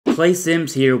Clay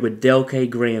Sims here with Dale K.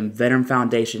 Graham Veteran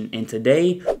Foundation, and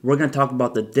today we're going to talk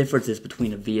about the differences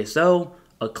between a VSO,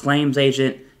 a claims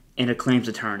agent, and a claims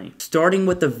attorney. Starting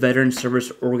with the veteran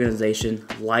service organization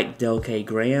like Dale K.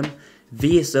 Graham,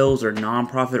 VSOs are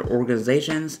nonprofit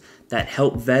organizations that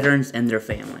help veterans and their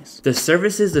families. The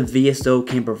services a VSO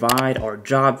can provide are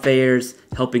job fairs,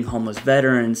 helping homeless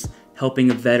veterans,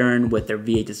 helping a veteran with their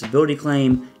VA disability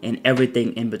claim, and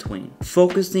everything in between.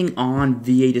 Focusing on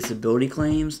VA disability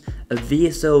claims, a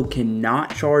VSO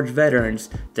cannot charge veterans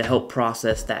to help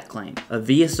process that claim. A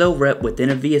VSO rep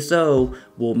within a VSO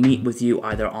will meet with you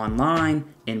either online,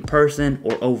 in person,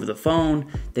 or over the phone.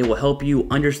 They will help you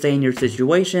understand your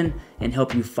situation and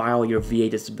help you file your VA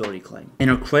disability claim. An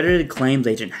accredited claims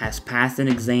agent has passed an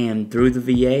exam through the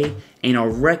VA and are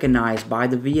recognized by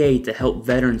the VA to help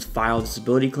veterans file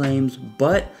disability claims,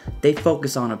 but they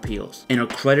focus on appeals. An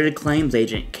accredited claims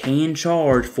agent can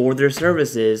charge for their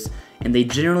services, and they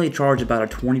generally charge about a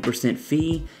 20%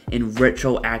 fee in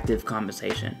retroactive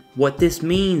compensation. What this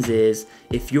means is,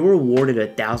 if you're awarded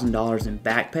 $1,000 in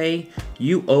back pay,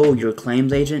 you owe your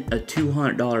claims agent a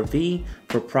 $200 fee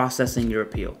for processing your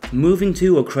appeal. Moving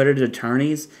to accredited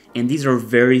attorneys, and these are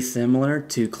very similar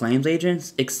to claims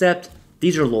agents, except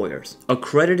these are lawyers.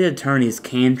 Accredited attorneys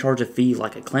can charge a fee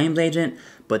like a claims agent,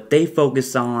 but they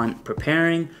focus on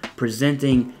preparing,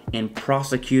 presenting, and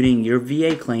prosecuting your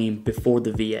VA claim before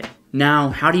the VA. Now,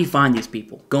 how do you find these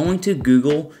people? Going to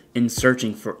Google and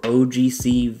searching for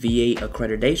OGC VA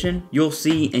accreditation, you'll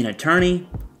see an attorney,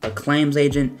 a claims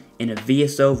agent, and a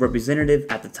VSO representative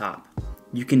at the top.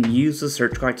 You can use the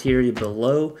search criteria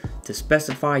below to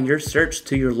specify your search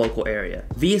to your local area.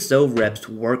 VSO reps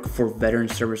work for veteran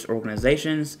service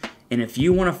organizations, and if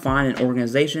you want to find an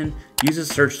organization, use the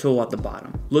search tool at the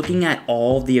bottom. Looking at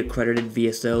all the accredited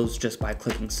VSOs just by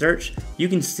clicking search, you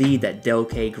can see that Dale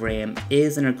K. Graham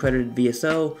is an accredited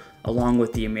VSO, along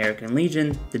with the American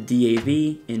Legion, the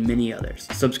DAV, and many others.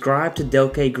 Subscribe to Dale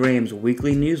K. Graham's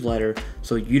weekly newsletter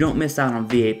so you don't miss out on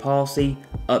VA policy,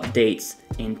 updates,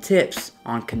 and tips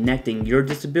on connecting your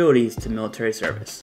disabilities to military service.